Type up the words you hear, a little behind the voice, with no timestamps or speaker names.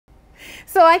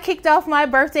So I kicked off my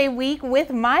birthday week with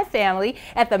my family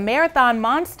at the marathon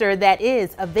monster that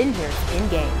is Avengers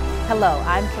Endgame. Hello,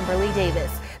 I'm Kimberly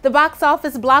Davis. The box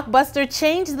office blockbuster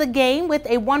changed the game with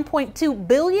a $1.2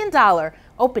 billion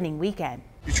opening weekend.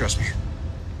 You trust me?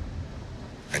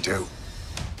 I do.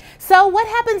 So what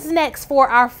happens next for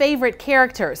our favorite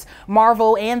characters?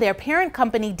 Marvel and their parent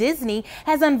company Disney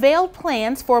has unveiled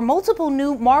plans for multiple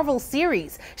new Marvel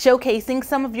series, showcasing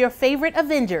some of your favorite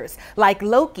Avengers like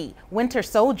Loki, Winter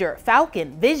Soldier,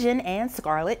 Falcon, Vision, and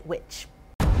Scarlet Witch.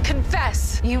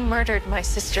 Confess, you murdered my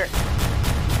sister.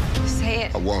 Say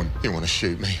it. I won't. You want to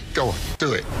shoot me? Go on,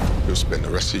 do it. You'll spend the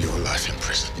rest of your life in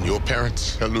prison, and your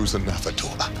parents will lose another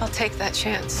daughter. I'll take that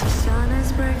chance. The sun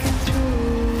is breaking through.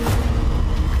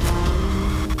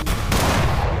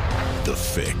 The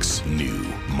Fix, new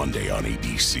Monday on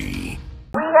ABC.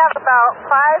 We have about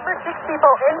 5 or 6 people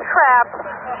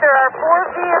entrapped. There are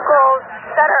 4 vehicles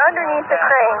that are underneath the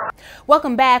crane.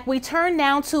 Welcome back. We turn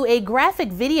now to a graphic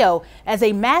video as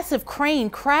a massive crane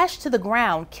crashed to the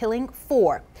ground, killing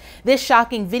 4. This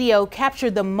shocking video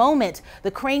captured the moment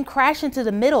the crane crashed into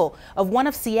the middle of one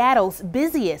of Seattle's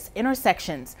busiest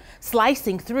intersections,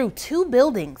 slicing through 2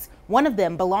 buildings, one of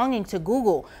them belonging to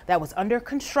Google that was under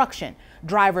construction.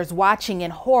 Drivers watching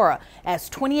in horror as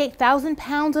 28,000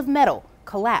 pounds of metal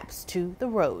collapsed to the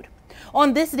road.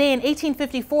 On this day in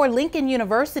 1854, Lincoln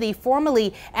University,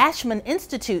 formerly Ashman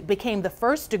Institute, became the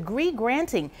first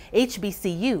degree-granting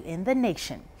HBCU in the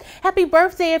nation. Happy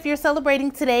birthday if you're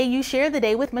celebrating today. You share the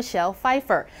day with Michelle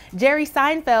Pfeiffer, Jerry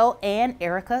Seinfeld, and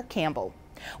Erica Campbell.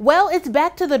 Well, it's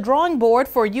back to the drawing board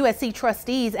for USC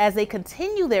trustees as they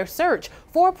continue their search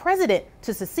for a president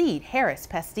to succeed Harris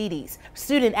Pastides.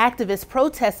 Student activists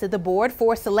protested the board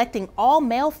for selecting all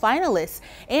male finalists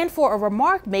and for a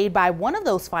remark made by one of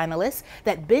those finalists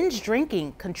that binge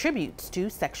drinking contributes to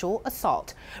sexual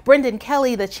assault. Brendan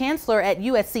Kelly, the chancellor at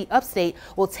USC Upstate,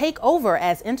 will take over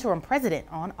as interim president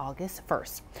on August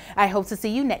 1st. I hope to see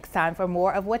you next time for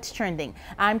more of What's Trending.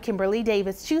 I'm Kimberly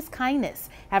Davis. Choose kindness.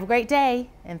 Have a great day,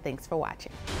 and thanks for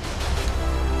watching.